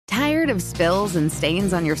of spills and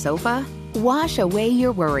stains on your sofa? Wash away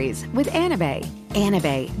your worries with Anabei.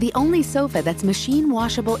 Anabei, the only sofa that's machine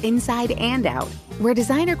washable inside and out, where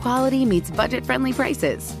designer quality meets budget-friendly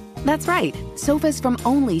prices. That's right, sofas from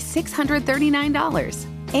only $639.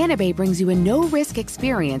 Anabei brings you a no-risk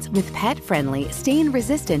experience with pet-friendly,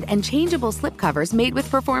 stain-resistant, and changeable slipcovers made with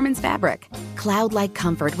performance fabric, cloud-like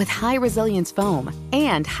comfort with high-resilience foam,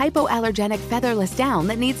 and hypoallergenic featherless down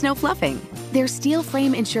that needs no fluffing. Their steel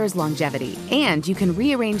frame ensures longevity, and you can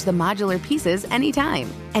rearrange the modular pieces anytime.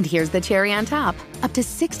 And here's the cherry on top, up to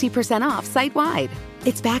 60% off site-wide.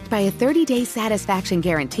 It's backed by a 30-day satisfaction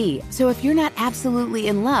guarantee, so if you're not absolutely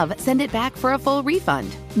in love, send it back for a full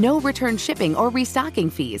refund. No return shipping or restocking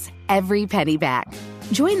fees. Every penny back.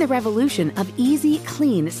 Join the revolution of easy,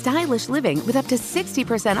 clean, stylish living with up to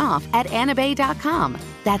 60% off at anabei.com.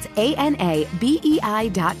 That's ANABEI.com.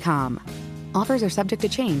 Offers are subject to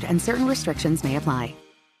change and certain restrictions may apply.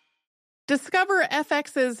 Discover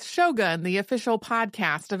FX's Shogun, the official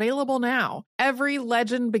podcast, available now. Every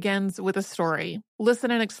legend begins with a story.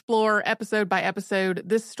 Listen and explore, episode by episode,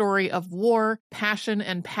 this story of war, passion,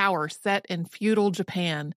 and power set in feudal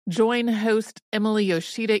Japan. Join host Emily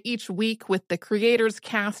Yoshida each week with the creators,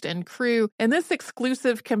 cast, and crew in this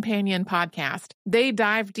exclusive companion podcast. They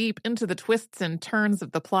dive deep into the twists and turns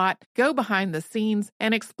of the plot, go behind the scenes,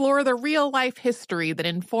 and explore the real-life history that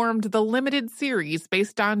informed the limited series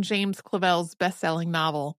based on James Clavell's best-selling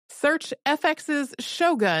novel. Search FX's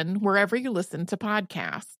Shogun wherever you listen to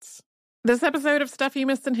podcasts. This episode of Stuff You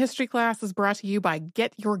Missed in History Class is brought to you by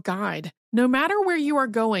Get Your Guide. No matter where you are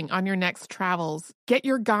going on your next travels, Get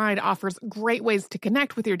Your Guide offers great ways to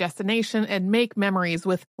connect with your destination and make memories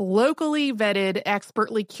with locally vetted,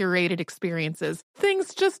 expertly curated experiences.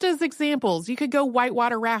 Things just as examples. You could go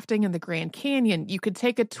whitewater rafting in the Grand Canyon. You could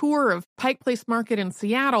take a tour of Pike Place Market in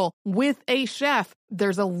Seattle with a chef.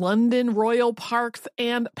 There's a London Royal Parks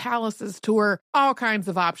and Palaces tour. All kinds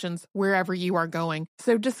of options wherever you are going.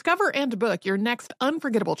 So discover and book your next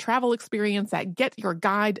unforgettable travel experience at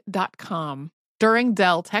getyourguide.com. During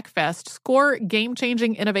Dell Tech Fest, score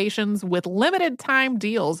game-changing innovations with limited-time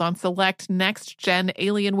deals on select next-gen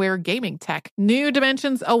Alienware gaming tech. New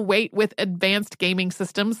dimensions await with advanced gaming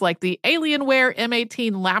systems like the Alienware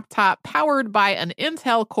M18 laptop powered by an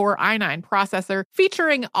Intel Core i9 processor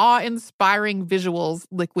featuring awe-inspiring visuals,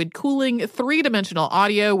 liquid cooling, three-dimensional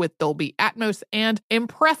audio with Dolby Atmos, and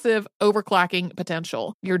impressive overclocking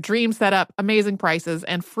potential. Your dream setup, amazing prices,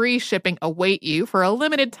 and free shipping await you for a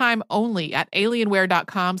limited time only at alienware.com/deals.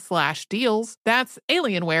 That's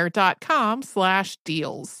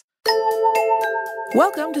alienware.com/deals.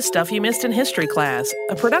 Welcome to Stuff You Missed in History Class,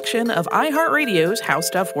 a production of iHeartRadio's How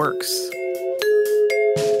Stuff Works.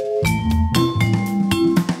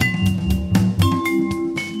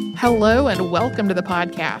 Hello and welcome to the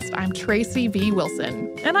podcast. I'm Tracy V.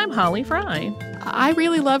 Wilson. And I'm Holly Fry. I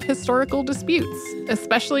really love historical disputes,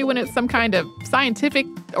 especially when it's some kind of scientific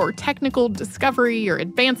or technical discovery or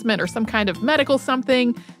advancement or some kind of medical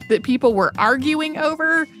something that people were arguing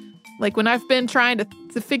over. Like when I've been trying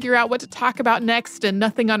to figure out what to talk about next and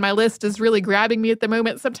nothing on my list is really grabbing me at the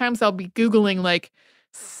moment, sometimes I'll be Googling like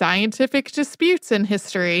scientific disputes in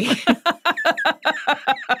history.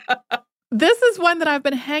 This is one that I've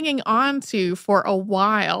been hanging on to for a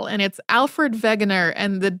while, and it's Alfred Wegener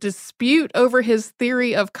and the dispute over his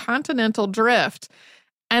theory of continental drift.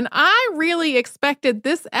 And I really expected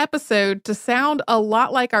this episode to sound a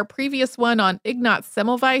lot like our previous one on Ignaz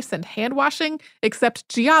Semmelweis and hand washing, except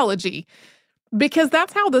geology. Because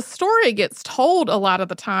that's how the story gets told a lot of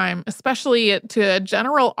the time, especially to a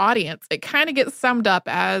general audience. It kind of gets summed up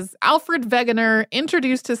as Alfred Wegener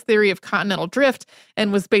introduced his theory of continental drift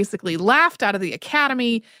and was basically laughed out of the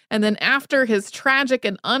academy. And then after his tragic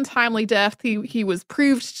and untimely death, he was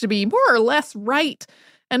proved to be more or less right.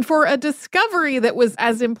 And for a discovery that was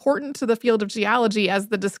as important to the field of geology as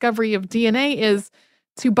the discovery of DNA is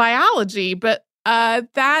to biology, but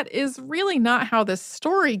that is really not how this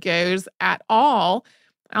story goes at all.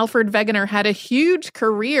 Alfred Wegener had a huge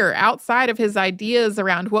career outside of his ideas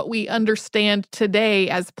around what we understand today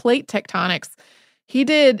as plate tectonics. He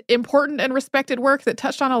did important and respected work that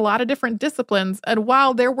touched on a lot of different disciplines, and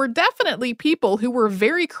while there were definitely people who were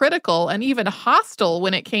very critical and even hostile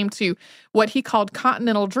when it came to what he called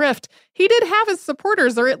continental drift, he did have his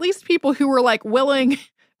supporters, or at least people who were like willing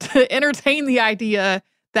to entertain the idea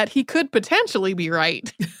that he could potentially be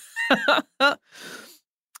right.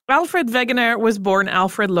 Alfred Wegener was born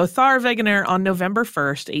Alfred Lothar Wegener on November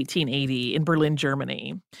 1st, 1880, in Berlin,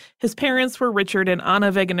 Germany. His parents were Richard and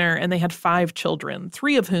Anna Wegener, and they had 5 children,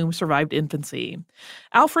 3 of whom survived infancy.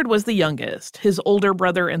 Alfred was the youngest. His older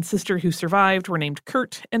brother and sister who survived were named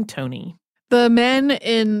Kurt and Tony. The men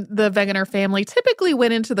in the Wegener family typically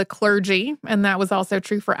went into the clergy, and that was also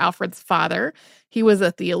true for Alfred's father. He was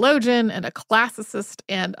a theologian and a classicist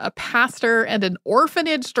and a pastor and an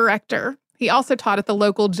orphanage director. He also taught at the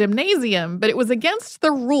local gymnasium, but it was against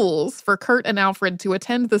the rules for Kurt and Alfred to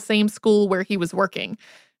attend the same school where he was working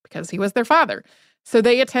because he was their father. So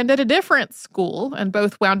they attended a different school and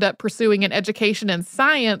both wound up pursuing an education in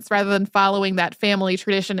science rather than following that family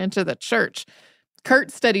tradition into the church. Kurt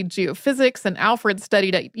studied geophysics and Alfred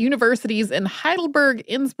studied at universities in Heidelberg,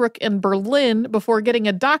 Innsbruck, and Berlin before getting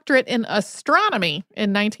a doctorate in astronomy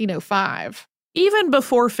in 1905. Even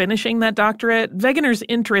before finishing that doctorate, Wegener's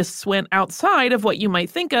interests went outside of what you might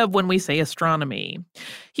think of when we say astronomy.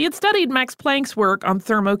 He had studied Max Planck's work on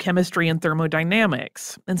thermochemistry and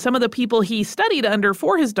thermodynamics, and some of the people he studied under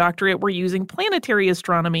for his doctorate were using planetary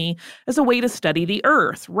astronomy as a way to study the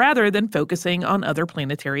Earth, rather than focusing on other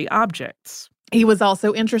planetary objects. He was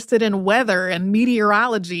also interested in weather and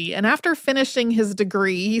meteorology, and after finishing his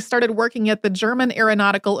degree, he started working at the German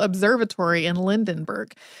Aeronautical Observatory in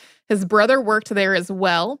Lindenberg. His brother worked there as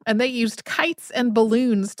well, and they used kites and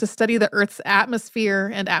balloons to study the Earth's atmosphere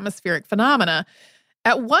and atmospheric phenomena.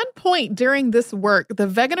 At one point during this work, the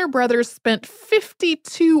Wegener brothers spent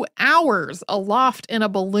 52 hours aloft in a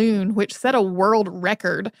balloon, which set a world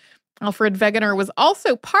record. Alfred Wegener was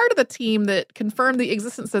also part of the team that confirmed the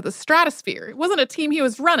existence of the stratosphere. It wasn't a team he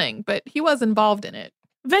was running, but he was involved in it.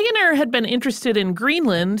 Wegener had been interested in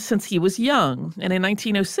Greenland since he was young, and in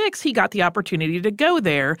 1906 he got the opportunity to go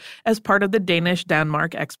there as part of the Danish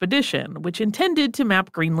Danmark expedition, which intended to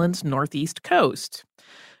map Greenland's northeast coast.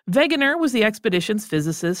 Wegener was the expedition's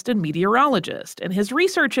physicist and meteorologist, and his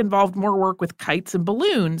research involved more work with kites and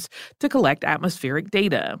balloons to collect atmospheric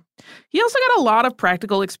data. He also got a lot of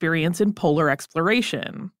practical experience in polar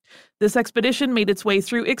exploration. This expedition made its way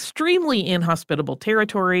through extremely inhospitable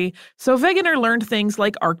territory, so Wegener learned things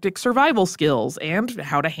like Arctic survival skills and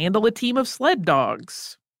how to handle a team of sled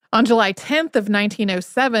dogs. On July 10th of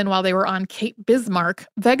 1907, while they were on Cape Bismarck,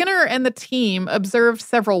 Wegener and the team observed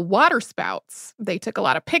several waterspouts. They took a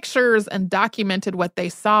lot of pictures and documented what they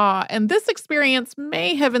saw, and this experience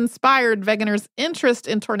may have inspired Wegener's interest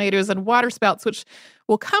in tornadoes and waterspouts, which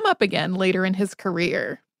will come up again later in his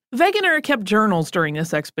career. Wegener kept journals during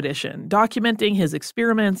this expedition, documenting his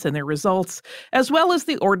experiments and their results, as well as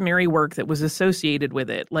the ordinary work that was associated with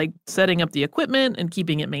it, like setting up the equipment and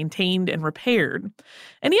keeping it maintained and repaired.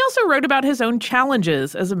 And he also wrote about his own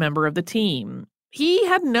challenges as a member of the team. He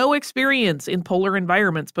had no experience in polar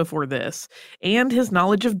environments before this, and his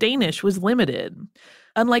knowledge of Danish was limited.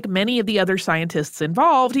 Unlike many of the other scientists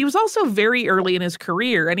involved, he was also very early in his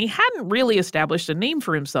career, and he hadn't really established a name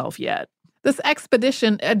for himself yet. This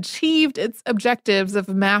expedition achieved its objectives of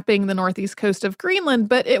mapping the northeast coast of Greenland,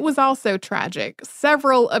 but it was also tragic.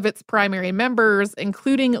 Several of its primary members,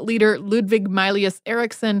 including leader Ludwig Mylius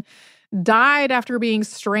Erichsen, died after being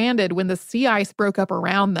stranded when the sea ice broke up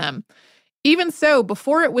around them. Even so,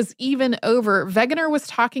 before it was even over, Wegener was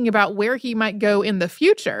talking about where he might go in the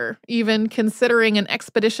future, even considering an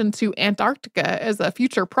expedition to Antarctica as a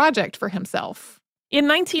future project for himself. In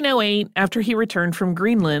 1908, after he returned from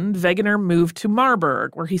Greenland, Wegener moved to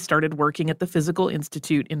Marburg, where he started working at the Physical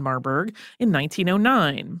Institute in Marburg in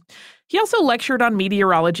 1909. He also lectured on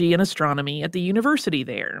meteorology and astronomy at the university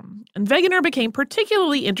there. And Wegener became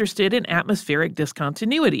particularly interested in atmospheric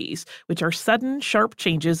discontinuities, which are sudden, sharp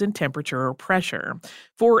changes in temperature or pressure.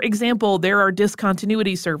 For example, there are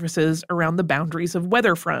discontinuity surfaces around the boundaries of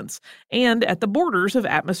weather fronts and at the borders of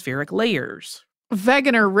atmospheric layers.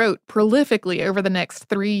 Wegener wrote prolifically over the next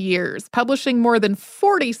 3 years, publishing more than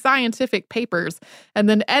 40 scientific papers, and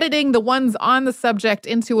then editing the ones on the subject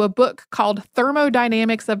into a book called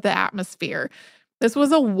Thermodynamics of the Atmosphere. This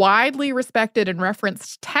was a widely respected and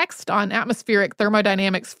referenced text on atmospheric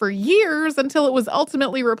thermodynamics for years until it was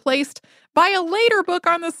ultimately replaced by a later book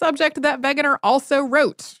on the subject that Wegener also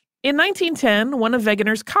wrote. In 1910, one of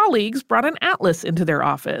Wegener's colleagues brought an atlas into their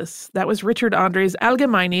office. That was Richard André's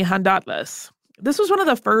Allgemeine Handatlas. This was one of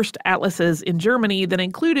the first atlases in Germany that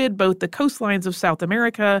included both the coastlines of South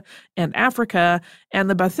America and Africa and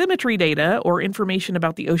the bathymetry data, or information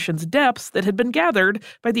about the ocean's depths, that had been gathered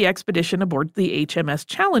by the expedition aboard the HMS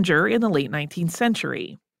Challenger in the late 19th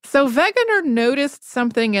century. So Wegener noticed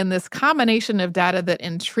something in this combination of data that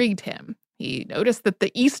intrigued him. He noticed that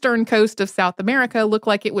the eastern coast of South America looked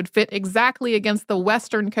like it would fit exactly against the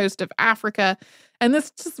western coast of Africa, And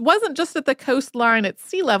this just wasn't just at the coastline at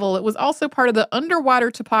sea level, it was also part of the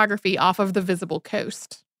underwater topography off of the visible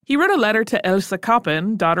coast. He wrote a letter to Else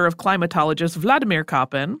Koppen, daughter of climatologist Vladimir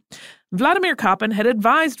Koppen. Vladimir Koppen had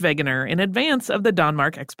advised Wegener in advance of the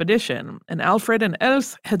Danmark expedition, and Alfred and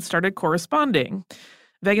Else had started corresponding.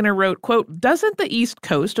 Wegener wrote, quote, "Doesn't the east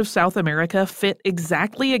coast of South America fit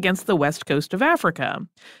exactly against the west coast of Africa?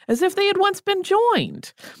 As if they had once been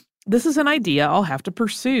joined. This is an idea I'll have to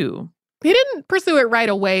pursue." He didn't pursue it right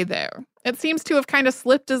away, though. It seems to have kind of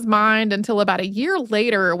slipped his mind until about a year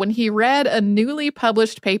later when he read a newly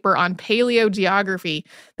published paper on paleogeography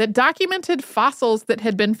that documented fossils that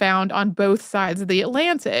had been found on both sides of the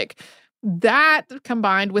Atlantic. That,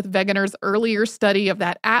 combined with Wegener's earlier study of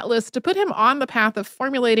that atlas, to put him on the path of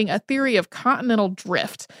formulating a theory of continental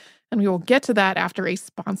drift. And we will get to that after a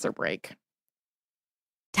sponsor break.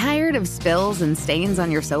 Tired of spills and stains on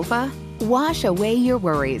your sofa? Wash away your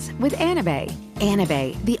worries with Anabei.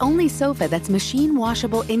 Anabei, the only sofa that's machine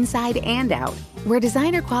washable inside and out, where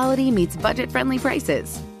designer quality meets budget-friendly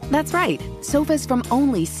prices. That's right, sofas from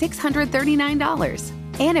only $639.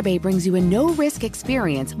 Anabei brings you a no-risk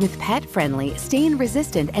experience with pet-friendly,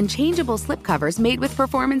 stain-resistant, and changeable slipcovers made with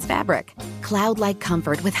performance fabric, cloud-like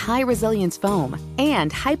comfort with high-resilience foam,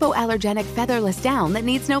 and hypoallergenic featherless down that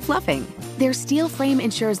needs no fluffing. Their steel frame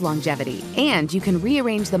ensures longevity, and you can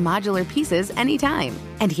rearrange the modular pieces anytime.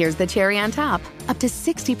 And here's the cherry on top, up to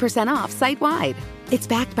 60% off site-wide. It's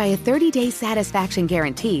backed by a 30-day satisfaction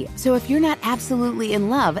guarantee, so if you're not absolutely in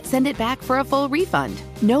love, send it back for a full refund.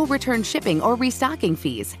 No return shipping or restocking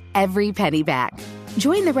fees. Every penny back.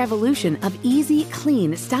 Join the revolution of easy,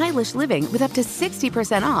 clean, stylish living with up to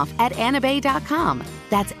 60% off at anabei.com.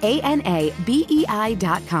 That's ANABEI.com.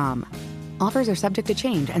 Offers are subject to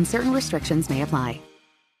change and certain restrictions may apply.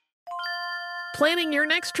 Planning your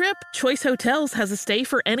next trip? Choice Hotels has a stay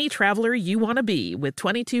for any traveler you want to be, with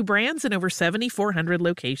 22 brands and over 7,400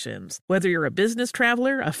 locations. Whether you're a business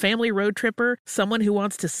traveler, a family road tripper, someone who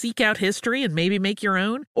wants to seek out history and maybe make your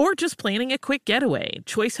own, or just planning a quick getaway,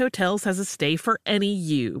 Choice Hotels has a stay for any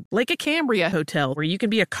you. Like a Cambria Hotel, where you can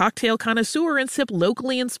be a cocktail connoisseur and sip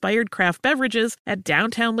locally inspired craft beverages at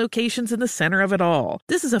downtown locations in the center of it all.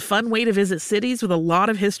 This is a fun way to visit cities with a lot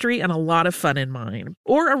of history and a lot of fun in mind.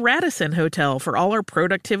 Or a Radisson Hotel for all our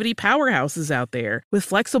productivity powerhouses out there. With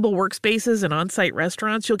flexible workspaces and on-site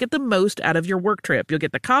restaurants, you'll get the most out of your work trip. You'll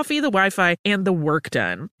get the coffee, the Wi-Fi, and the work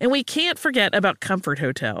done. And we can't forget about Comfort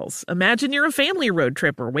Hotels. Imagine you're a family road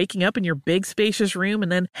tripper, waking up in your big spacious room and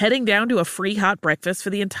then heading down to a free hot breakfast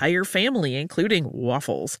for the entire family, including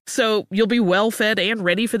waffles. So you'll be well fed and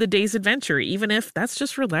ready for the day's adventure, even if that's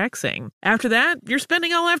just relaxing. After that, you're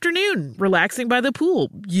spending all afternoon relaxing by the pool.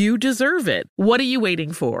 You deserve it. What are you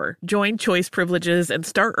waiting for? Join Choice Privileges and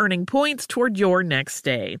start earning points toward your next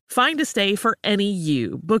stay. Find a stay for any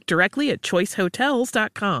you. Book directly at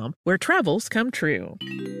choicehotels.com, where travels come true.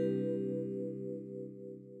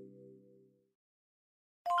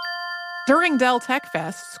 During Dell Tech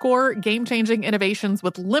Fest, score game-changing innovations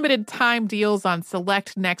with limited-time deals on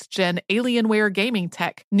select next-gen Alienware gaming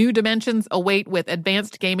tech. New dimensions await with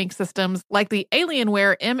advanced gaming systems like the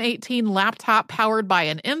Alienware M18 laptop powered by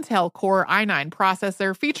an Intel Core i9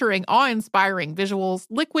 processor featuring awe-inspiring visuals,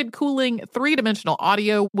 liquid cooling, three-dimensional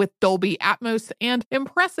audio with Dolby Atmos, and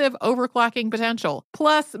impressive overclocking potential.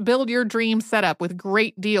 Plus, build your dream setup with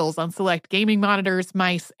great deals on select gaming monitors,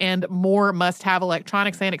 mice, and more must-have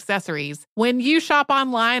electronics and accessories. When you shop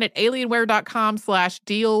online at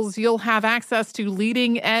alienware.com/deals, you'll have access to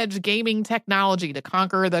leading-edge gaming technology to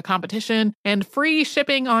conquer the competition and free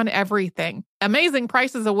shipping on everything. Amazing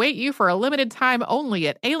prices await you for a limited time only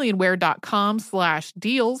at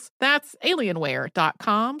alienware.com/deals. That's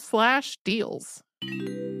alienware.com/deals.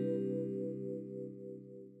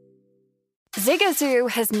 Zigazoo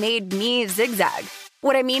has made me zigzag.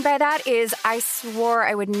 What I mean by that is I swore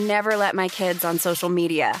I would never let my kids on social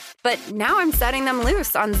media, but now I'm setting them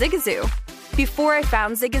loose on Zigazoo. Before I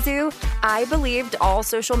found Zigazoo, I believed all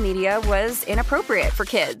social media was inappropriate for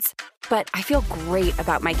kids. But I feel great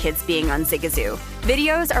about my kids being on Zigazoo.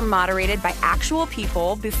 Videos are moderated by actual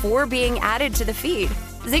people before being added to the feed.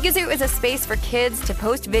 Zigazoo is a space for kids to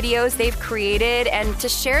post videos they've created and to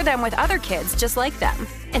share them with other kids just like them.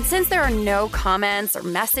 And since there are no comments or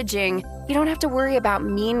messaging, you don't have to worry about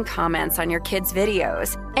mean comments on your kids'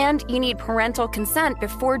 videos. And you need parental consent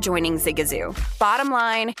before joining Zigazoo. Bottom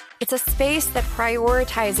line, it's a space that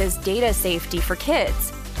prioritizes data safety for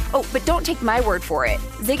kids. Oh, but don't take my word for it.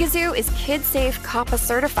 Zigazoo is KidSafe COPPA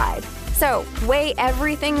certified. So weigh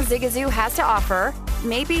everything Zigazoo has to offer.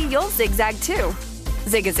 Maybe you'll zigzag too.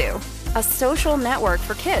 Zigazoo, a social network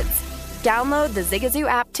for kids. Download the Zigazoo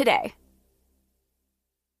app today.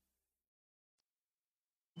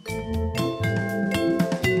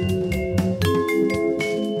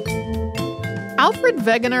 Alfred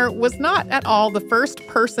Wegener was not at all the first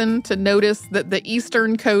person to notice that the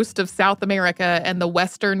eastern coast of South America and the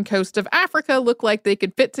western coast of Africa look like they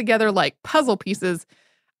could fit together like puzzle pieces.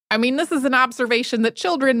 I mean, this is an observation that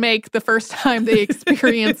children make the first time they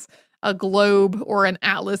experience a globe or an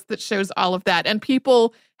atlas that shows all of that. And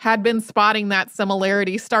people had been spotting that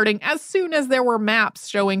similarity starting as soon as there were maps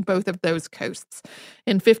showing both of those coasts.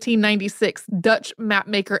 In 1596, Dutch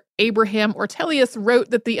mapmaker Abraham Ortelius wrote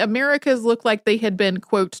that the Americas looked like they had been,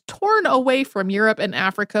 quote, torn away from Europe and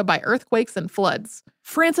Africa by earthquakes and floods.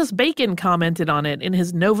 Francis Bacon commented on it in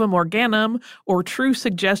his Novum Organum, or True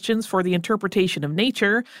Suggestions for the Interpretation of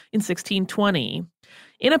Nature, in 1620.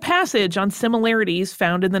 In a passage on similarities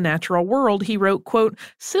found in the natural world, he wrote, quote,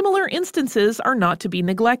 "Similar instances are not to be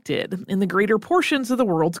neglected in the greater portions of the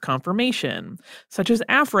world's conformation, such as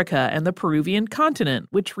Africa and the Peruvian continent,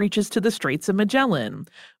 which reaches to the Straits of Magellan,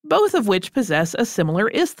 both of which possess a similar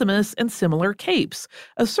isthmus and similar capes,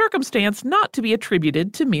 a circumstance not to be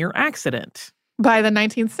attributed to mere accident." By the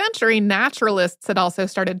 19th century, naturalists had also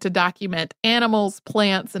started to document animals,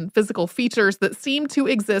 plants, and physical features that seemed to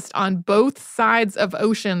exist on both sides of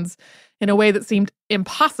oceans in a way that seemed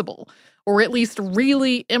impossible, or at least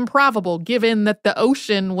really improbable, given that the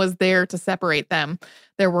ocean was there to separate them.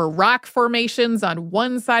 There were rock formations on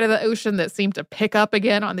one side of the ocean that seemed to pick up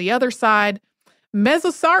again on the other side.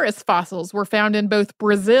 Mesosaurus fossils were found in both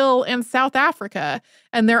Brazil and South Africa,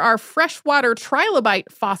 and there are freshwater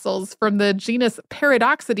trilobite fossils from the genus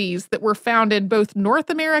Paradoxides that were found in both North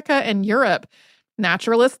America and Europe.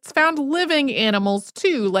 Naturalists found living animals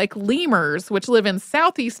too, like lemurs, which live in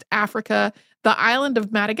Southeast Africa, the island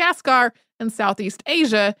of Madagascar, and Southeast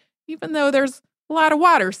Asia, even though there's a lot of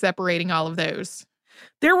water separating all of those.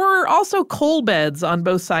 There were also coal beds on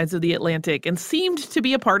both sides of the Atlantic and seemed to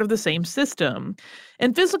be a part of the same system.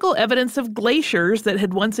 And physical evidence of glaciers that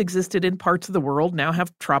had once existed in parts of the world now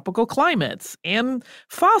have tropical climates, and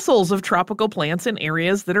fossils of tropical plants in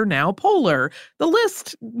areas that are now polar. The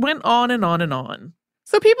list went on and on and on.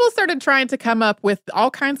 So people started trying to come up with all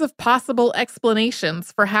kinds of possible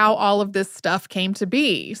explanations for how all of this stuff came to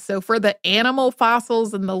be. So for the animal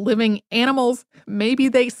fossils and the living animals, maybe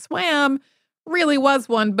they swam. Really was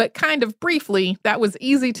one, but kind of briefly, that was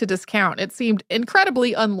easy to discount. It seemed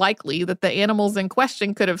incredibly unlikely that the animals in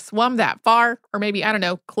question could have swum that far, or maybe, I don't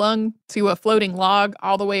know, clung to a floating log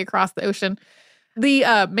all the way across the ocean.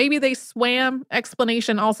 The maybe they swam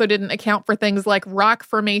explanation also didn't account for things like rock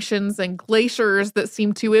formations and glaciers that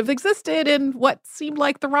seemed to have existed in what seemed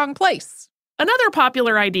like the wrong place. Another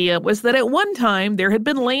popular idea was that at one time there had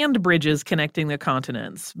been land bridges connecting the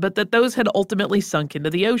continents, but that those had ultimately sunk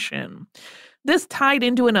into the ocean. This tied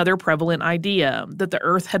into another prevalent idea, that the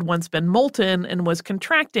Earth had once been molten and was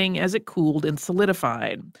contracting as it cooled and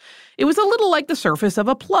solidified. It was a little like the surface of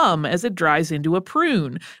a plum as it dries into a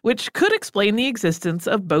prune, which could explain the existence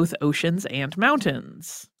of both oceans and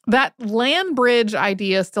mountains. That land bridge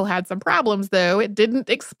idea still had some problems, though. It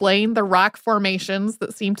didn't explain the rock formations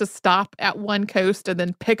that seemed to stop at one coast and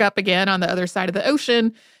then pick up again on the other side of the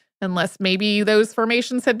ocean, unless maybe those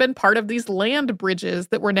formations had been part of these land bridges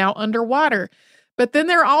that were now underwater. But then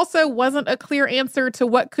there also wasn't a clear answer to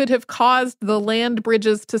what could have caused the land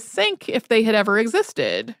bridges to sink if they had ever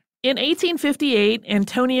existed. In 1858,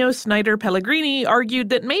 Antonio Snyder Pellegrini argued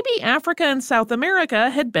that maybe Africa and South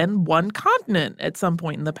America had been one continent at some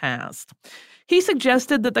point in the past. He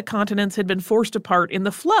suggested that the continents had been forced apart in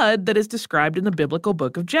the flood that is described in the biblical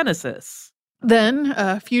book of Genesis. Then,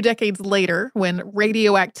 a few decades later, when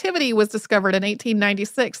radioactivity was discovered in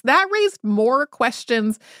 1896, that raised more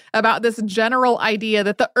questions about this general idea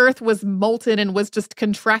that the Earth was molten and was just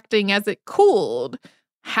contracting as it cooled.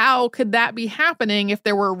 How could that be happening if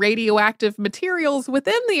there were radioactive materials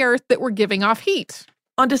within the Earth that were giving off heat?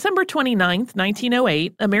 On December 29,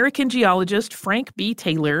 1908, American geologist Frank B.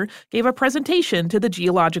 Taylor gave a presentation to the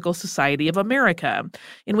Geological Society of America,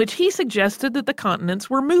 in which he suggested that the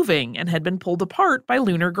continents were moving and had been pulled apart by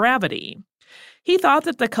lunar gravity. He thought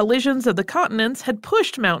that the collisions of the continents had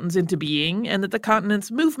pushed mountains into being and that the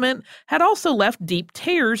continents' movement had also left deep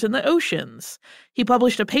tears in the oceans. He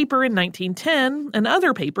published a paper in 1910, and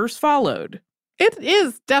other papers followed. It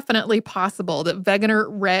is definitely possible that Wegener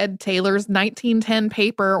read Taylor's 1910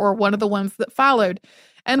 paper or one of the ones that followed.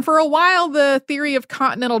 And for a while, the theory of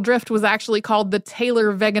continental drift was actually called the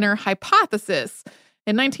Taylor-Wegener hypothesis.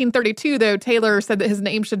 In 1932, though, Taylor said that his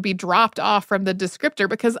name should be dropped off from the descriptor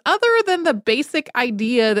because other than the basic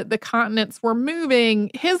idea that the continents were moving,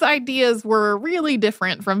 his ideas were really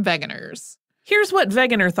different from Wegener's. Here's what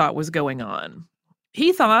Wegener thought was going on.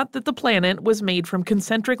 He thought that the planet was made from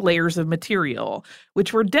concentric layers of material,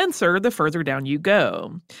 which were denser the further down you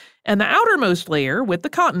go. And the outermost layer, with the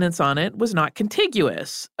continents on it, was not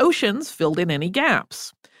contiguous. Oceans filled in any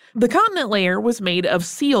gaps. The continent layer was made of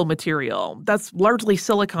seal material, that's largely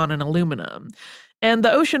silicon and aluminum. And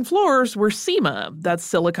the ocean floors were SEMA, that's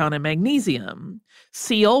silicon and magnesium.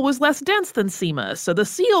 Seal was less dense than SEMA, so the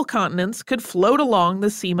seal continents could float along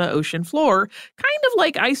the SEMA ocean floor, kind of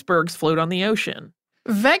like icebergs float on the ocean.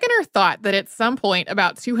 Wegener thought that at some point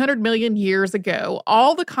about 200 million years ago,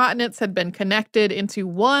 all the continents had been connected into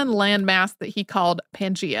one landmass that he called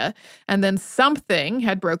Pangaea, and then something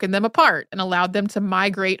had broken them apart and allowed them to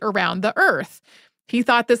migrate around the Earth. He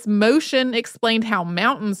thought this motion explained how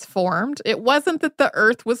mountains formed. It wasn't that the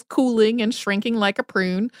Earth was cooling and shrinking like a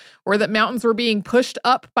prune, or that mountains were being pushed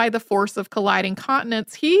up by the force of colliding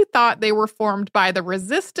continents. He thought they were formed by the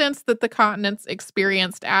resistance that the continents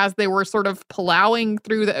experienced as they were sort of plowing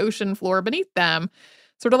through the ocean floor beneath them,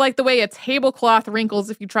 sort of like the way a tablecloth wrinkles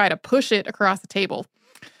if you try to push it across the table.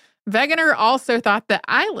 Wegener also thought that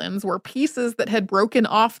islands were pieces that had broken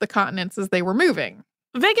off the continents as they were moving.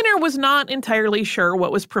 Wegener was not entirely sure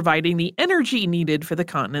what was providing the energy needed for the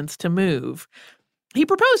continents to move. He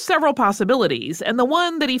proposed several possibilities, and the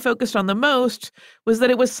one that he focused on the most was that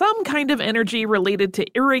it was some kind of energy related to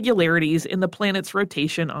irregularities in the planet's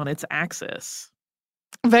rotation on its axis.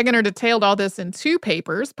 Wegener detailed all this in two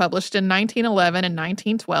papers published in 1911 and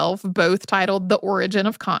 1912, both titled The Origin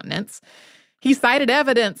of Continents. He cited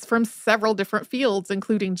evidence from several different fields,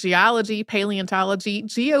 including geology, paleontology,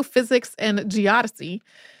 geophysics, and geodesy.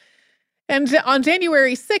 And on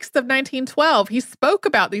January 6th of 1912, he spoke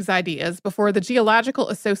about these ideas before the Geological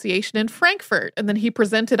Association in Frankfurt, and then he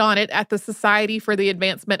presented on it at the Society for the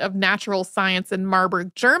Advancement of Natural Science in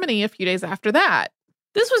Marburg, Germany, a few days after that.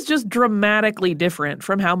 This was just dramatically different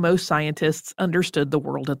from how most scientists understood the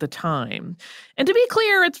world at the time. And to be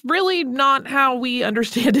clear, it's really not how we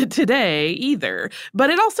understand it today either. But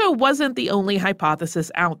it also wasn't the only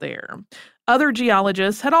hypothesis out there. Other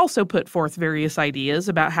geologists had also put forth various ideas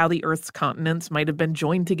about how the Earth's continents might have been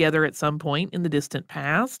joined together at some point in the distant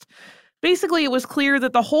past. Basically, it was clear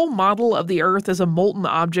that the whole model of the Earth as a molten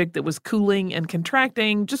object that was cooling and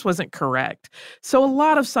contracting just wasn't correct. So a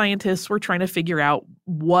lot of scientists were trying to figure out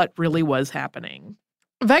what really was happening.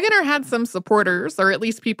 Wegener had some supporters, or at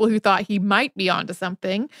least people who thought he might be onto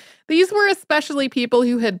something. These were especially people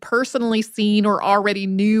who had personally seen or already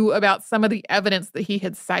knew about some of the evidence that he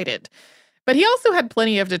had cited. But he also had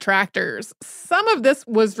plenty of detractors. Some of this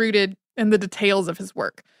was rooted in the details of his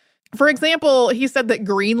work. For example, he said that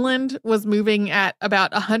Greenland was moving at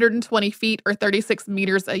about 120 feet or 36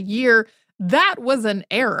 meters a year. That was an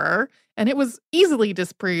error, and it was easily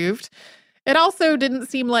disproved. It also didn't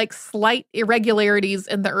seem like slight irregularities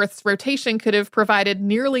in the Earth's rotation could have provided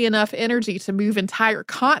nearly enough energy to move entire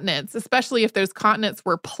continents, especially if those continents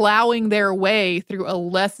were plowing their way through a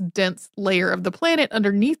less dense layer of the planet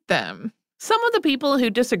underneath them. Some of the people who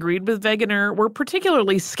disagreed with Wegener were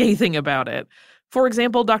particularly scathing about it. For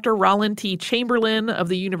example, Dr. Rollin T. Chamberlain of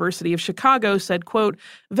the University of Chicago said, quote,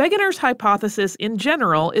 Wegener's hypothesis in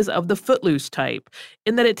general is of the footloose type,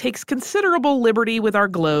 in that it takes considerable liberty with our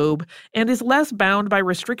globe and is less bound by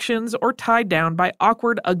restrictions or tied down by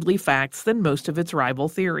awkward, ugly facts than most of its rival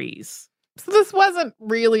theories. So this wasn't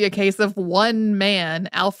really a case of one man,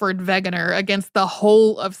 Alfred Wegener, against the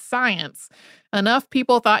whole of science. Enough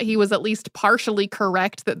people thought he was at least partially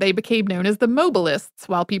correct that they became known as the mobilists,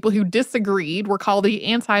 while people who disagreed were called the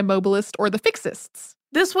anti-mobilist or the fixists.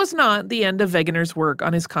 This was not the end of Wegener's work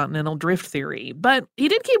on his continental drift theory, but he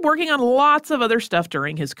did keep working on lots of other stuff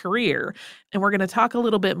during his career. And we're going to talk a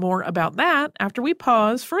little bit more about that after we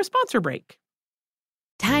pause for a sponsor break.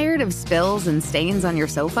 Tired of spills and stains on your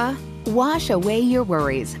sofa? Wash away your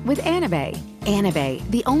worries with Anabei. Anabei,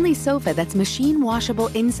 the only sofa that's machine washable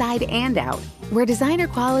inside and out, where designer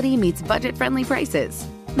quality meets budget-friendly prices.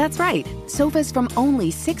 That's right, sofas from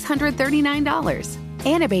only $639.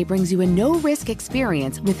 Anabei brings you a no-risk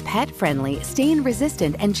experience with pet-friendly,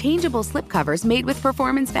 stain-resistant, and changeable slipcovers made with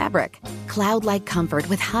performance fabric, cloud-like comfort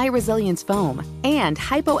with high-resilience foam, and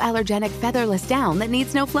hypoallergenic featherless down that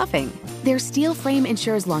needs no fluffing. Their steel frame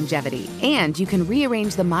ensures longevity, and you can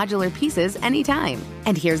rearrange the modular pieces anytime.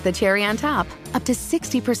 And here's the cherry on top, up to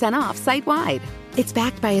 60% off site-wide. It's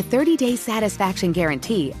backed by a 30-day satisfaction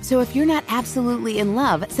guarantee, so if you're not absolutely in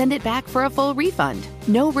love, send it back for a full refund.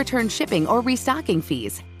 No return shipping or restocking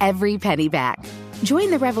fees. Every penny back.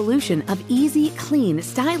 Join the revolution of easy, clean,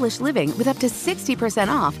 stylish living with up to 60%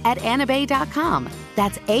 off at anabei.com.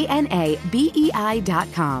 That's ANABEI.com.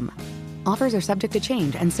 Offers are subject to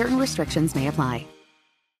change and certain restrictions may apply.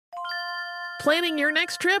 Planning your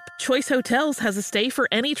next trip? Choice Hotels has a stay for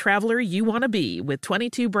any traveler you want to be, with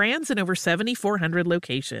 22 brands and over 7,400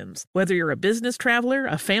 locations. Whether you're a business traveler,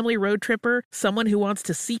 a family road tripper, someone who wants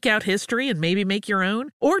to seek out history and maybe make your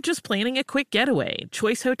own, or just planning a quick getaway,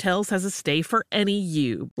 Choice Hotels has a stay for any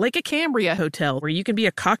you. Like a Cambria Hotel, where you can be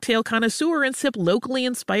a cocktail connoisseur and sip locally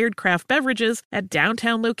inspired craft beverages at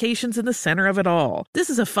downtown locations in the center of it all.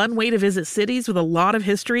 This is a fun way to visit cities with a lot of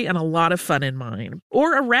history and a lot of fun in mind.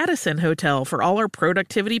 Or a Radisson Hotel for all our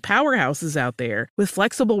productivity powerhouses out there. With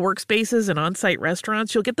flexible workspaces and on-site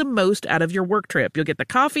restaurants, you'll get the most out of your work trip. You'll get the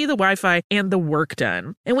coffee, the Wi-Fi, and the work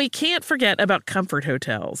done. And we can't forget about Comfort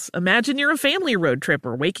Hotels. Imagine you're a family road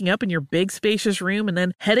tripper, waking up in your big spacious room and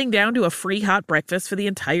then heading down to a free hot breakfast for the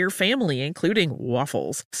entire family, including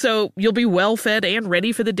waffles. So you'll be well fed and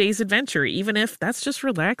ready for the day's adventure, even if that's just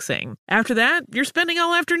relaxing. After that, you're spending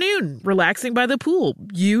all afternoon relaxing by the pool.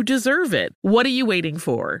 You deserve it. What are you waiting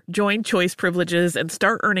for? Join Choice Privileges and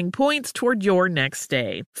start earning points toward your next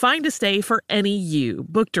stay. Find a stay for any you.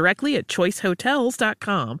 Book directly at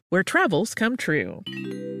choicehotels.com, where travels come true.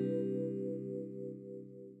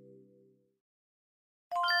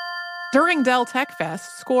 During Dell Tech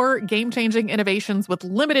Fest, score game-changing innovations with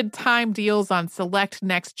limited-time deals on select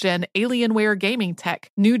next-gen Alienware gaming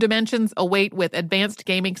tech. New dimensions await with advanced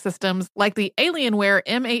gaming systems like the Alienware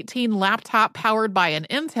M18 laptop powered by an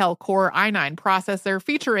Intel Core i9 processor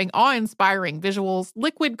featuring awe-inspiring visuals,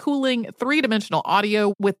 liquid cooling, three-dimensional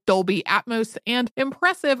audio with Dolby Atmos, and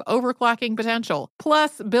impressive overclocking potential.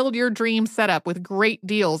 Plus, build your dream setup with great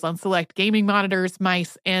deals on select gaming monitors,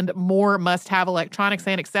 mice, and more must-have electronics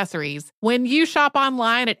and accessories. When you shop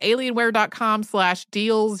online at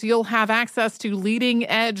alienware.com/deals, you'll have access to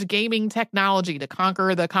leading-edge gaming technology to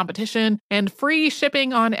conquer the competition and free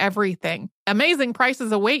shipping on everything. Amazing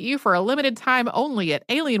prices await you for a limited time only at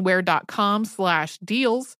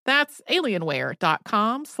alienware.com/deals. That's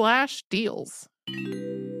alienware.com/deals.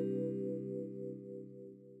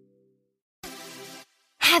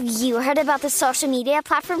 Have you heard about the social media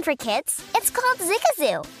platform for kids? It's called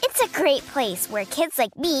Zigazoo. It's a great place where kids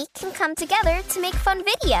like me can come together to make fun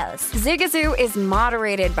videos. Zigazoo is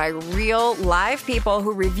moderated by real, live people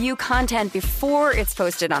who review content before it's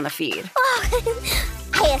posted on the feed. Oh,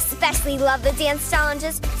 I especially love the dance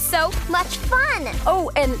challenges. So much fun.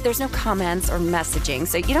 Oh, and there's no comments or messaging,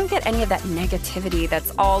 so you don't get any of that negativity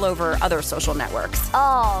that's all over other social networks.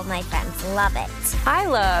 Oh, my friends love it. I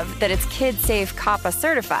love that it's kid-safe COPPA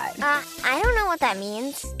certified. I don't know what that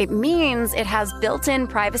means. It means it has built-in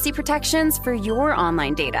privacy protections for your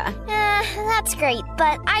online data. That's great,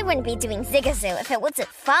 but I wouldn't be doing Zigazoo if it wasn't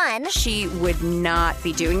fun. She would not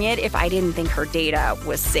be doing it if I didn't think her data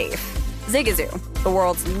was safe. Zigazoo, the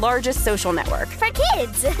world's largest social network. For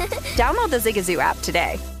kids. Download the Zigazoo app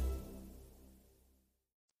today.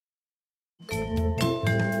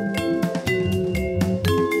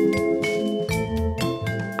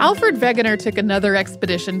 Alfred Wegener took another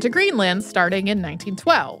expedition to Greenland starting in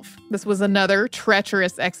 1912. This was another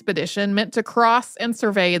treacherous expedition meant to cross and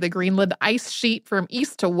survey the Greenland ice sheet from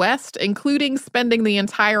east to west, including spending the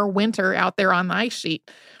entire winter out there on the ice sheet.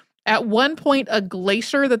 At one point, a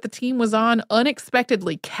glacier that the team was on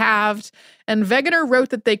unexpectedly calved, and Wegener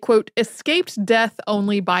wrote that they, quote, escaped death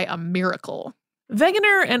only by a miracle.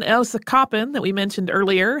 Wegener and Else Koppen, that we mentioned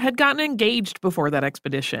earlier, had gotten engaged before that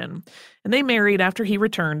expedition, and they married after he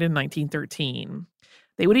returned in 1913.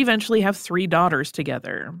 They would eventually have 3 daughters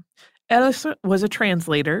together. Else was a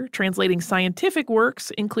translator, translating scientific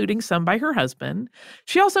works, including some by her husband.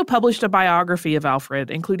 She also published a biography of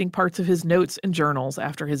Alfred, including parts of his notes and journals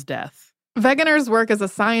after his death. Wegener's work as a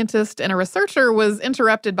scientist and a researcher was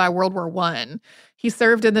interrupted by World War I. He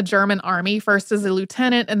served in the German army, first as a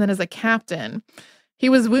lieutenant and then as a captain. He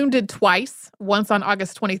was wounded twice, once on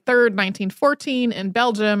August 23rd, 1914 in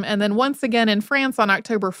Belgium, and then once again in France on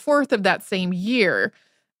October 4th of that same year.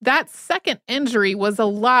 That second injury was a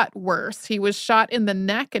lot worse. He was shot in the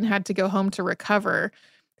neck and had to go home to recover.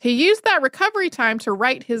 He used that recovery time to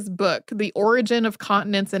write his book, The Origin of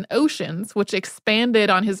Continents and Oceans, which expanded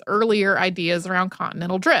on his earlier ideas around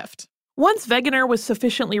continental drift. Once Wegener was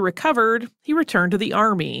sufficiently recovered, he returned to the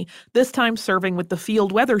Army, this time serving with the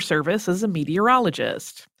Field Weather Service as a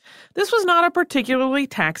meteorologist. This was not a particularly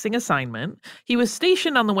taxing assignment. He was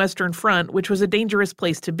stationed on the Western Front, which was a dangerous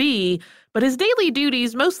place to be, but his daily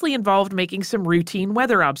duties mostly involved making some routine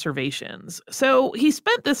weather observations. So he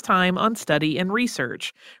spent this time on study and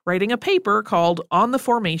research, writing a paper called On the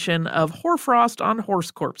Formation of Hoarfrost on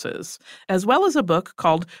Horse Corpses, as well as a book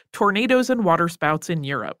called Tornadoes and Waterspouts in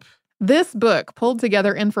Europe. This book pulled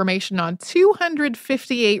together information on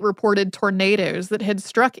 258 reported tornadoes that had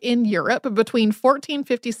struck in Europe between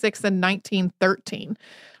 1456 and 1913.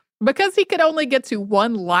 Because he could only get to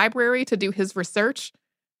one library to do his research,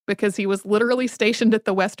 because he was literally stationed at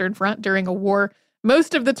the Western Front during a war,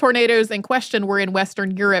 most of the tornadoes in question were in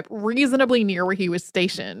Western Europe, reasonably near where he was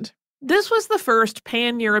stationed. This was the first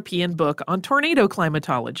pan-European book on tornado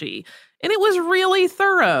climatology, and it was really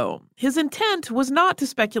thorough. His intent was not to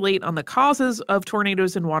speculate on the causes of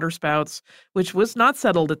tornadoes and waterspouts, which was not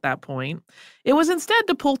settled at that point. It was instead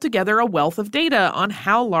to pull together a wealth of data on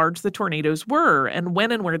how large the tornadoes were and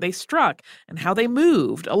when and where they struck and how they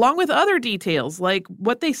moved, along with other details like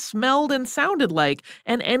what they smelled and sounded like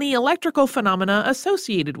and any electrical phenomena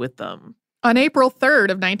associated with them. On April 3rd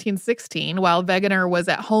of 1916, while Wegener was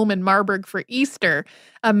at home in Marburg for Easter,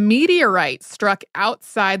 a meteorite struck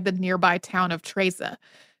outside the nearby town of Tresa.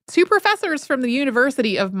 Two professors from the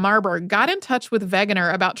University of Marburg got in touch with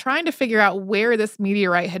Wegener about trying to figure out where this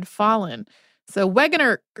meteorite had fallen. So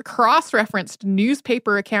Wegener cross-referenced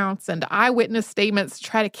newspaper accounts and eyewitness statements to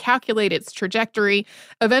try to calculate its trajectory,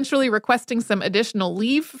 eventually requesting some additional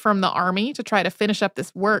leave from the army to try to finish up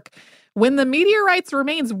this work. When the meteorite's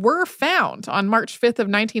remains were found on March 5th of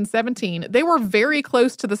 1917, they were very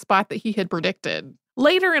close to the spot that he had predicted.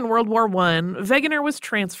 Later in World War I, Wegener was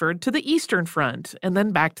transferred to the Eastern Front and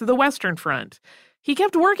then back to the Western Front. He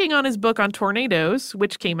kept working on his book on tornadoes,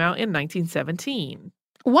 which came out in 1917.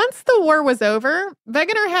 Once the war was over,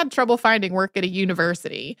 Wegener had trouble finding work at a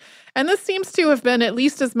university. And this seems to have been at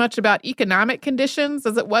least as much about economic conditions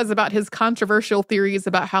as it was about his controversial theories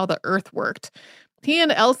about how the Earth worked. He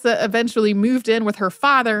and Elsa eventually moved in with her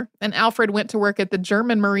father, and Alfred went to work at the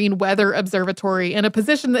German Marine Weather Observatory in a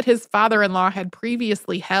position that his father-in-law had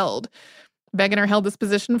previously held. Wegener held this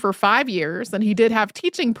position for 5 years, and he did have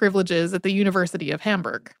teaching privileges at the University of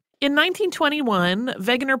Hamburg. In 1921,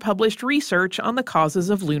 Wegener published research on the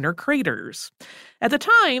causes of lunar craters. At the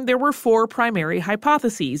time, there were 4 primary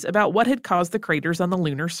hypotheses about what had caused the craters on the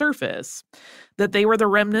lunar surface: that they were the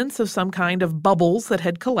remnants of some kind of bubbles that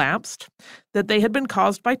had collapsed, that they had been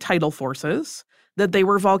caused by tidal forces, that they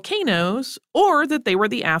were volcanoes, or that they were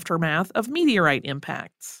the aftermath of meteorite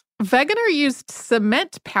impacts. Wegener used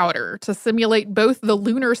cement powder to simulate both the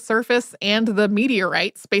lunar surface and the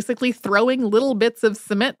meteorites, basically throwing little bits of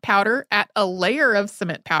cement powder at a layer of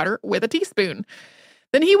cement powder with a teaspoon.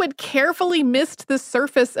 Then he would carefully mist the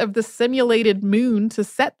surface of the simulated moon to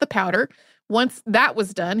set the powder. Once that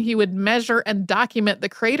was done, he would measure and document the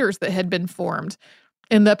craters that had been formed.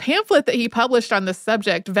 In the pamphlet that he published on this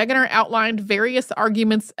subject, Wegener outlined various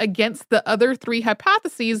arguments against the other 3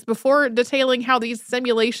 hypotheses before detailing how these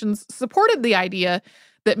simulations supported the idea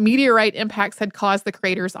that meteorite impacts had caused the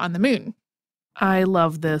craters on the moon. I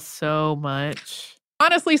love this so much.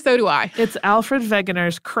 Honestly, so do I. It's Alfred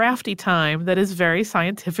Wegener's crafty time that is very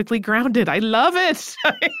scientifically grounded. I love it.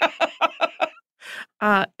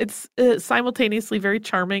 It's simultaneously very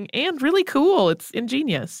charming and really cool. It's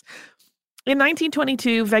ingenious. In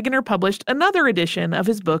 1922, Wegener published another edition of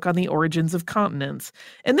his book on the origins of continents,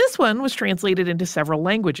 and this one was translated into several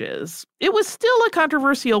languages. It was still a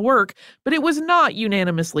controversial work, but it was not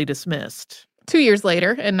unanimously dismissed. 2 years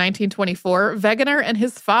later, in 1924, Wegener and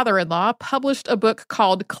his father-in-law published a book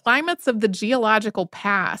called Climates of the Geological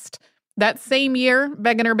Past. That same year,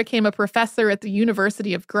 Wegener became a professor at the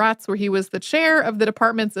University of Graz, where he was the chair of the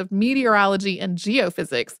departments of meteorology and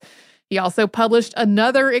geophysics. He also published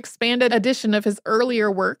another expanded edition of his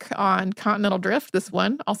earlier work on continental drift, this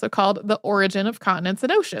one also called The Origin of Continents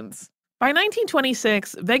and Oceans. By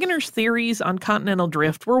 1926, Wegener's theories on continental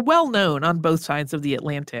drift were well known on both sides of the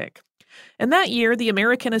Atlantic. And that year, the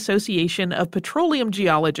American Association of Petroleum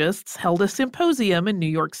Geologists held a symposium in New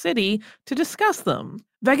York City to discuss them.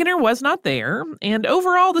 Wegener was not there, and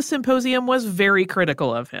overall the symposium was very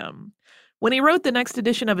critical of him. When he wrote the next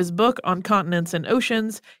edition of his book on continents and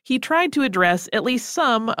oceans, he tried to address at least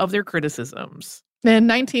some of their criticisms. In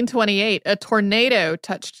 1928, a tornado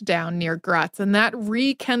touched down near Graz, and that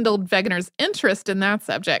rekindled Wegener's interest in that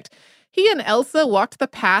subject. He and Elsa walked the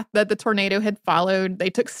path that the tornado had followed. They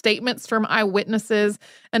took statements from eyewitnesses,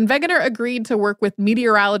 and Wegener agreed to work with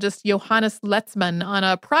meteorologist Johannes Letzmann on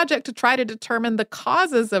a project to try to determine the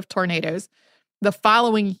causes of tornadoes. The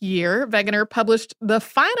following year, Wegener published the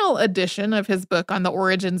final edition of his book on the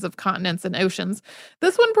origins of continents and oceans,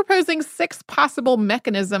 this one proposing 6 possible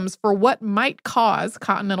mechanisms for what might cause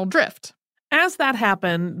continental drift. As that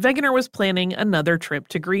happened, Wegener was planning another trip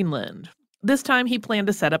to Greenland. This time, he planned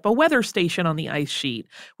to set up a weather station on the ice sheet,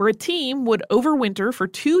 where a team would overwinter for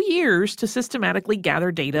 2 years to systematically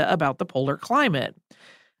gather data about the polar climate.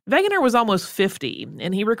 Wegener was almost 50,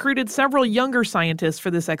 and he recruited several younger scientists for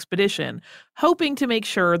this expedition, hoping to make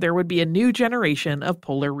sure there would be a new generation of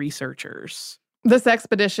polar researchers. This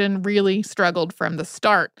expedition really struggled from the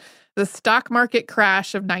start. The stock market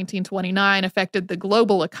crash of 1929 affected the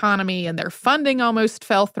global economy, and their funding almost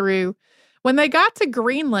fell through. When they got to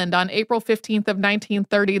Greenland on April 15th of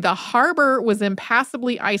 1930, the harbor was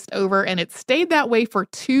impassably iced over, and it stayed that way for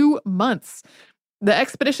 2 months. The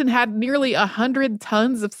expedition had nearly 100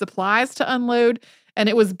 tons of supplies to unload, and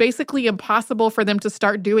it was basically impossible for them to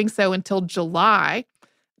start doing so until July.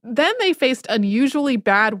 Then they faced unusually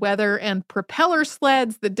bad weather and propeller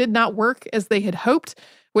sleds that did not work as they had hoped,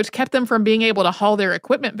 which kept them from being able to haul their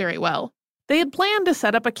equipment very well. They had planned to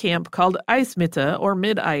set up a camp called Eismitte, or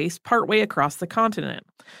mid-ice, partway across the continent.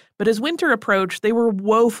 But as winter approached, they were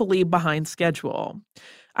woefully behind schedule.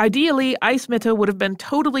 Ideally, Eismitte would have been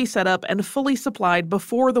totally set up and fully supplied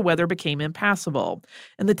before the weather became impassable,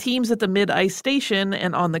 and the teams at the mid-ice station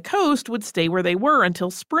and on the coast would stay where they were until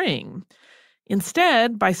spring.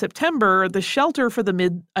 Instead, by September, the shelter for the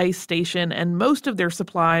mid-ice station and most of their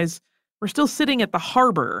supplies were still sitting at the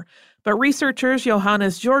harbor, but researchers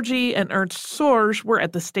Johannes Georgi and Ernst Sorge were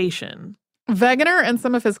at the station. Wegener and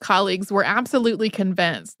some of his colleagues were absolutely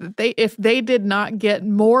convinced that if they did not get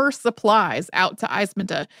more supplies out to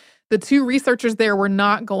Eismitte, the two researchers there were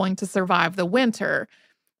not going to survive the winter.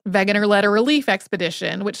 Wegener led a relief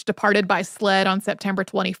expedition, which departed by sled on September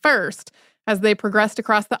 21st. As they progressed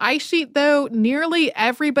across the ice sheet, though, nearly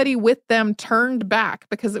everybody with them turned back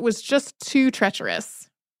because it was just too treacherous.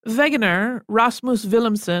 Wegener, Rasmus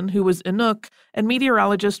Willemsen, who was Inuk, and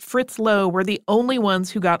meteorologist Fritz Loh were the only ones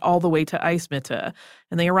who got all the way to Eismitte,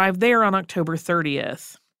 and they arrived there on October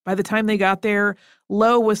 30th. By the time they got there,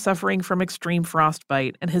 Loh was suffering from extreme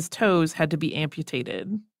frostbite, and his toes had to be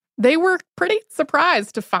amputated. They were pretty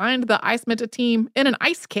surprised to find the Eismitte team in an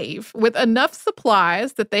ice cave with enough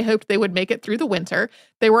supplies that they hoped they would make it through the winter.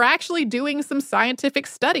 They were actually doing some scientific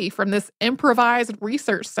study from this improvised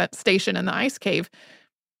research station in the ice cave.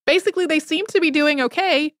 Basically, they seemed to be doing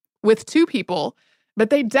okay with 2 people, but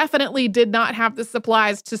they definitely did not have the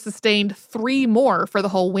supplies to sustain 3 more for the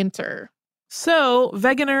whole winter. So,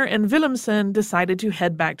 Wegener and Willemsen decided to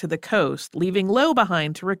head back to the coast, leaving Loh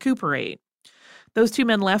behind to recuperate. Those 2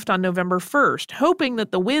 men left on November 1st, hoping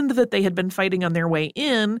that the wind that they had been fighting on their way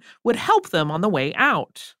in would help them on the way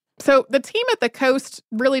out. So the team at the coast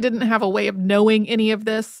really didn't have a way of knowing any of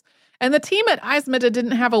this. And the team at Eismitte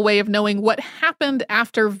didn't have a way of knowing what happened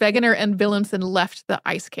after Wegener and Willemsen left the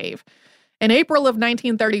ice cave. In April of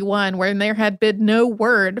 1931, when there had been no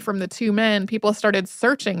word from the 2 men, people started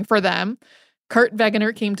searching for them. Kurt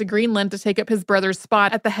Wegener came to Greenland to take up his brother's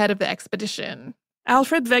spot at the head of the expedition.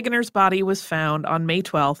 Alfred Wegener's body was found on May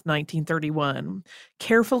 12, 1931,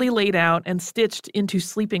 carefully laid out and stitched into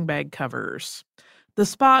sleeping bag covers. The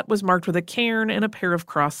spot was marked with a cairn and a pair of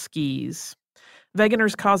cross skis.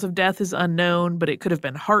 Wegener's cause of death is unknown, but it could have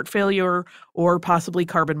been heart failure or possibly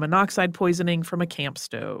carbon monoxide poisoning from a camp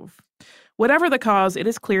stove. Whatever the cause, it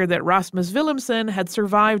is clear that Rasmus Willemsen had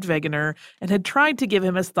survived Wegener and had tried to give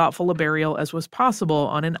him as thoughtful a burial as was possible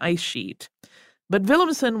on an ice sheet. But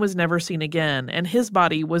Willemsen was never seen again, and his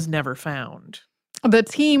body was never found. The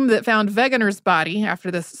team that found Wegener's body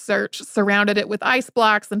after this search surrounded it with ice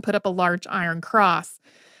blocks and put up a large iron cross.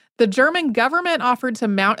 The German government offered to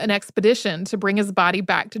mount an expedition to bring his body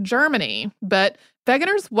back to Germany, but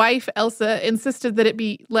Wegener's wife, Elsa, insisted that it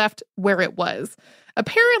be left where it was.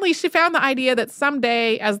 Apparently, she found the idea that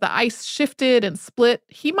someday, as the ice shifted and split,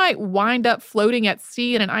 he might wind up floating at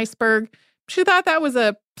sea in an iceberg. She thought that was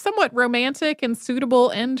a somewhat romantic and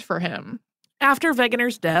suitable end for him. After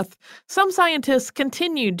Wegener's death, some scientists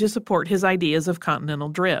continued to support his ideas of continental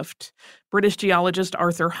drift. British geologist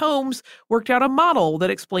Arthur Holmes worked out a model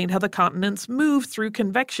that explained how the continents move through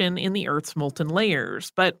convection in the Earth's molten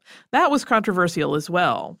layers, but that was controversial as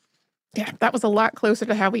well. Yeah, that was a lot closer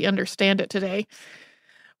to how we understand it today.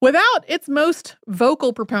 Without its most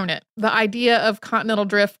vocal proponent, the idea of continental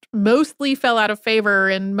drift mostly fell out of favor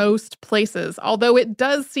in most places, although it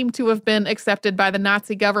does seem to have been accepted by the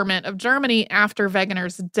Nazi government of Germany after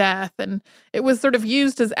Wegener's death, and it was sort of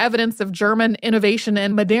used as evidence of German innovation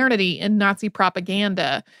and modernity in Nazi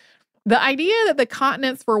propaganda. The idea that the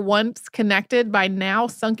continents were once connected by now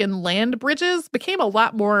sunken land bridges became a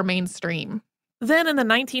lot more mainstream. Then in the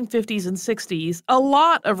 1950s and 60s, a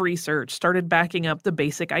lot of research started backing up the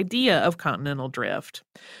basic idea of continental drift.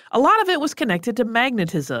 A lot of it was connected to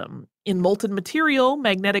magnetism. In molten material,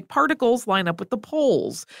 magnetic particles line up with the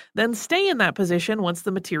poles, then stay in that position once the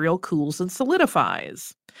material cools and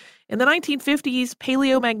solidifies. In the 1950s,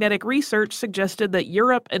 paleomagnetic research suggested that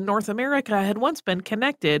Europe and North America had once been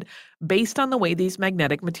connected based on the way these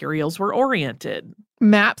magnetic materials were oriented.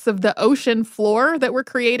 Maps of the ocean floor that were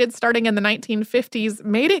created starting in the 1950s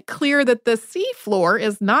made it clear that the sea floor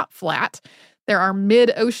is not flat. There are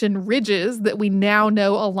mid-ocean ridges that we now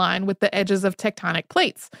know align with the edges of tectonic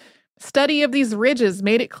plates. Study of these ridges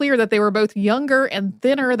made it clear that they were both younger and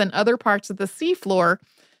thinner than other parts of the seafloor.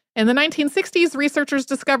 In the 1960s, researchers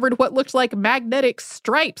discovered what looked like magnetic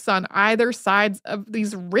stripes on either sides of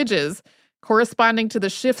these ridges, corresponding to the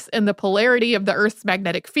shifts in the polarity of the Earth's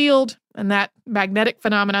magnetic field and that magnetic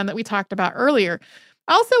phenomenon that we talked about earlier.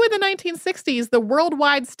 Also in the 1960s, the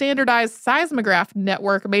worldwide standardized seismograph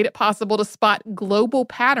network made it possible to spot global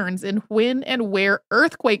patterns in when and where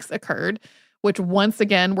earthquakes occurred, which once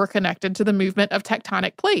again were connected to the movement of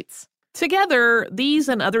tectonic plates. Together, these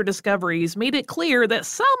and other discoveries made it clear that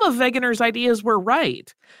some of Wegener's ideas were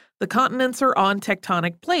right. The continents are on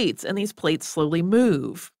tectonic plates, and these plates slowly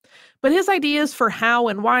move. But his ideas for how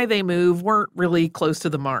and why they move weren't really close to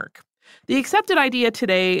the mark. The accepted idea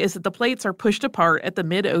today is that the plates are pushed apart at the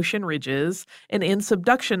mid-ocean ridges, and in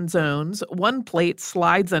subduction zones, one plate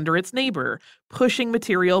slides under its neighbor, pushing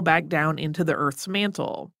material back down into the Earth's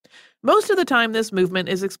mantle. Most of the time, this movement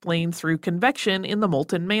is explained through convection in the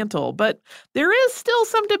molten mantle, but there is still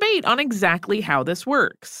some debate on exactly how this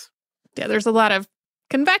works. Yeah, there's a lot of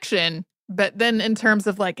convection, but then in terms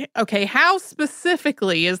of like, okay, how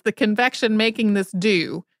specifically is the convection making this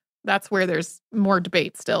do? That's where there's more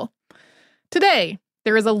debate still. Today,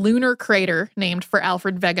 there is a lunar crater named for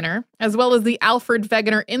Alfred Wegener, as well as the Alfred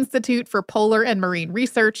Wegener Institute for Polar and Marine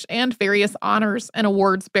Research, and various honors and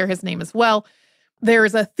awards bear his name as well. There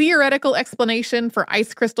is a theoretical explanation for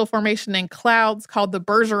ice crystal formation in clouds called the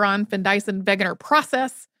Bergeron-Findeisen-Wegener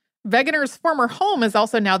process. Wegener's former home is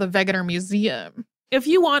also now the Wegener Museum. If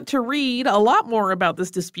you want to read a lot more about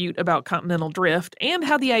this dispute about continental drift and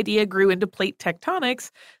how the idea grew into plate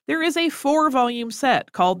tectonics, there is a 4-volume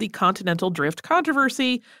set called The Continental Drift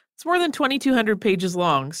Controversy. It's more than 2,200 pages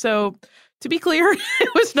long. So, to be clear,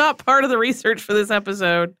 it was not part of the research for this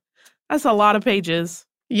episode. That's a lot of pages.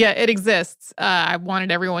 Yeah, it exists. I wanted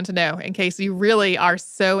everyone to know in case you really are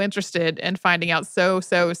so interested in finding out so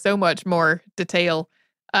much more detail.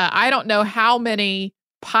 I don't know how many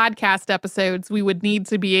podcast episodes we would need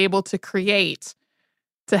to be able to create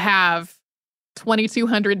to have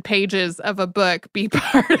 2,200 pages of a book be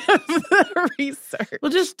part of the research.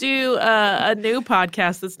 We'll just do a new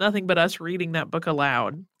podcast that's nothing but us reading that book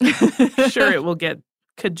aloud. Sure, it will get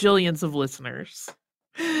cajillions of listeners.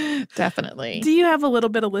 Definitely. Do you have a little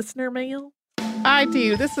bit of listener mail? I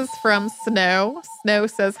do. This is from Snow. Snow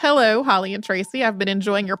says, "Hello, Holly and Tracy. I've been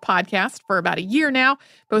enjoying your podcast for about a year now,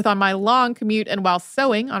 both on my long commute and while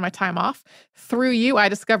sewing on my time off. Through you, I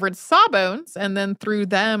discovered Sawbones, and then through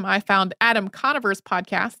them, I found Adam Conover's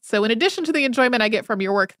podcast. So in addition to the enjoyment I get from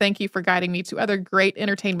your work, thank you for guiding me to other great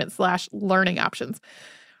entertainment/learning options.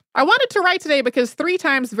 I wanted to write today because 3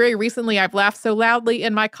 times very recently I've laughed so loudly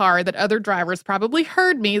in my car that other drivers probably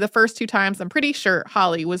heard me. The first 2 times, I'm pretty sure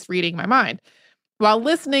Holly was reading my mind. While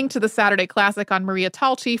listening to the Saturday Classic on Maria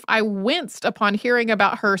Tallchief, I winced upon hearing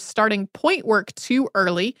about her starting point work too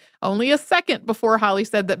early, only a second before Holly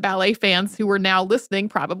said that ballet fans who were now listening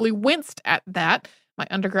probably winced at that. My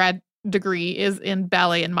undergrad degree is in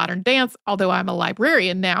ballet and modern dance, although I'm a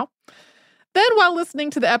librarian now. Then, while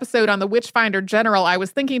listening to the episode on the Witchfinder General, I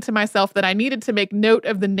was thinking to myself that I needed to make note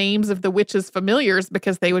of the names of the witches' familiars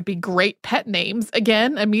because they would be great pet names.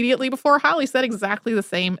 Again, immediately before Holly said exactly the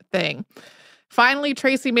same thing. Finally,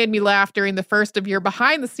 Tracy made me laugh during the first of your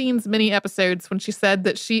behind-the-scenes mini-episodes when she said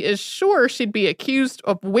that she is sure she'd be accused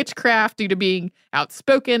of witchcraft due to being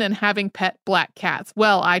outspoken and having pet black cats.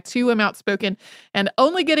 Well, I too am outspoken and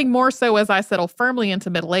only getting more so as I settle firmly into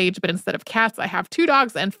middle age, but instead of cats, I have 2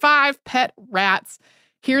 dogs and 5 pet rats.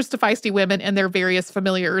 Here's to feisty women and their various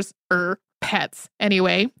familiars, pets.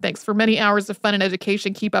 Anyway, thanks for many hours of fun and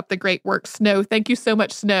education. Keep up the great work, Snow." Thank you so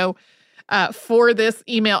much, Snow, for this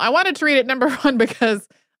email. I wanted to read it, number 1, because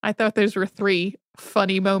I thought those were 3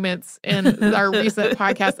 funny moments in our recent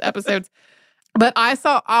podcast episodes. But I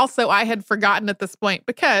had forgotten at this point,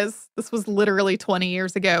 because this was literally 20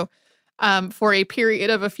 years ago, for a period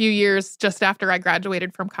of a few years just after I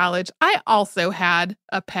graduated from college, I also had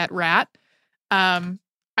a pet rat. I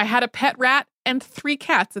had a pet rat and 3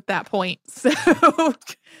 cats at that point. So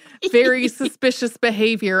very suspicious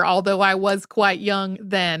behavior, although I was quite young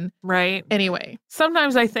then. Right. Anyway.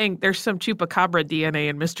 Sometimes I think there's some chupacabra DNA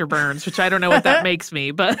in Mr. Burns, which I don't know what that makes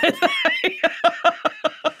me, but...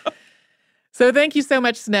 So thank you so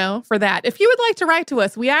much, Snow, for that. If you would like to write to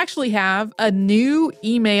us, we actually have a new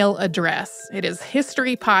email address. It is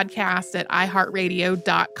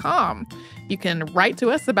historypodcast@iheartradio.com. You can write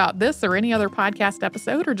to us about this or any other podcast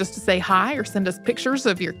episode, or just to say hi or send us pictures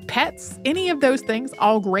of your pets. Any of those things,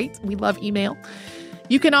 all great. We love email.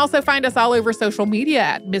 You can also find us all over social media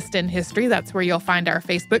at Missed in History. That's where you'll find our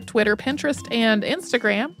Facebook, Twitter, Pinterest, and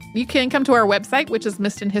Instagram. You can come to our website, which is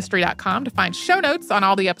missedinhistory.com, to find show notes on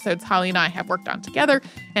all the episodes Holly and I have worked on together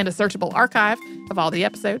and a searchable archive of all the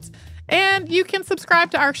episodes. And you can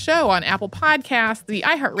subscribe to our show on Apple Podcasts, the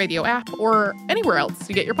iHeartRadio app, or anywhere else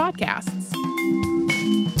you get your podcasts.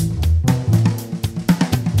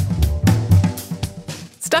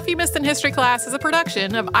 Stuff You Missed in History Class is a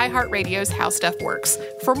production of iHeartRadio's How Stuff Works.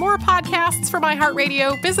 For more podcasts from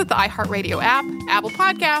iHeartRadio, visit the iHeartRadio app, Apple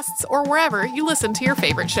Podcasts, or wherever you listen to your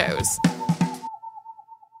favorite shows.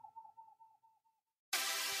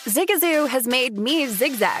 Zigazoo has made me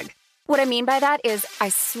zigzag. What I mean by that is I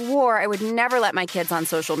swore I would never let my kids on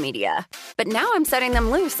social media. But now I'm setting them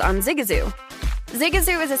loose on Zigazoo.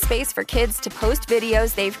 Zigazoo is a space for kids to post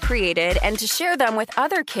videos they've created and to share them with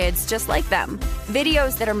other kids just like them.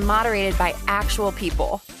 Videos that are moderated by actual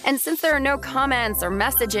people. And since there are no comments or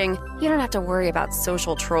messaging, you don't have to worry about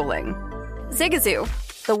social trolling. Zigazoo,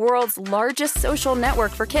 the world's largest social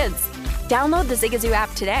network for kids. Download the Zigazoo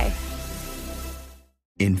app today.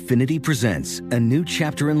 Infiniti presents a new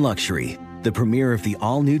chapter in luxury, the premiere of the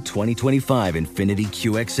all-new 2025 Infiniti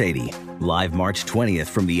QX80, live March 20th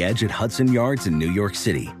from the Edge at Hudson Yards in New York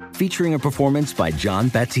City, featuring a performance by John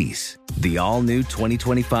Batiste. The all-new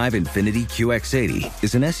 2025 Infiniti QX80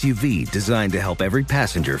 is an SUV designed to help every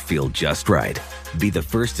passenger feel just right. Be the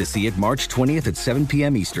first to see it March 20th at 7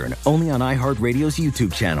 p.m. Eastern, only on iHeartRadio's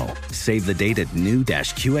YouTube channel. Save the date at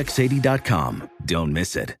new-QX80.com. Don't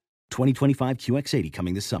miss it. 2025 QX80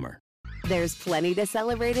 coming this summer. There's plenty to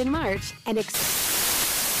celebrate in March and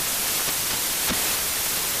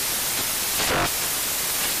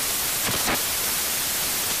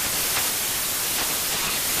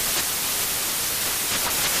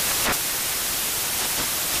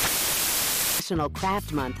National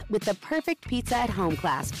Craft Month with the perfect pizza at home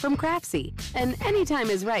class from Craftsy. And anytime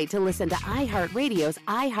is right to listen to iHeartRadio's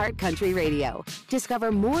iHeart Country Radio.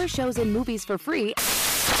 Discover more shows and movies for free.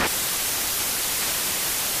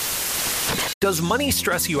 Does money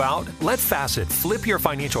stress you out? Let Facet flip your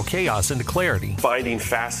financial chaos into clarity. Finding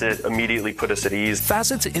Facet immediately put us at ease.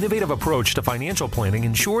 Facet's innovative approach to financial planning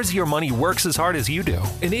ensures your money works as hard as you do,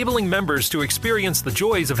 enabling members to experience the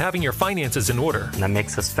joys of having your finances in order. And that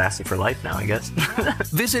makes us Facet for life now, I guess.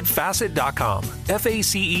 Visit Facet.com,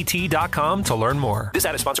 FACET.com to learn more. This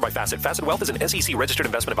ad is sponsored by Facet. Facet Wealth is an SEC registered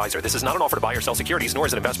investment advisor. This is not an offer to buy or sell securities, nor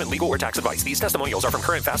is it investment, legal, or tax advice. These testimonials are from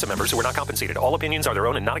current Facet members who are not compensated. All opinions are their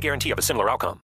own and not a guarantee of a similar outcome.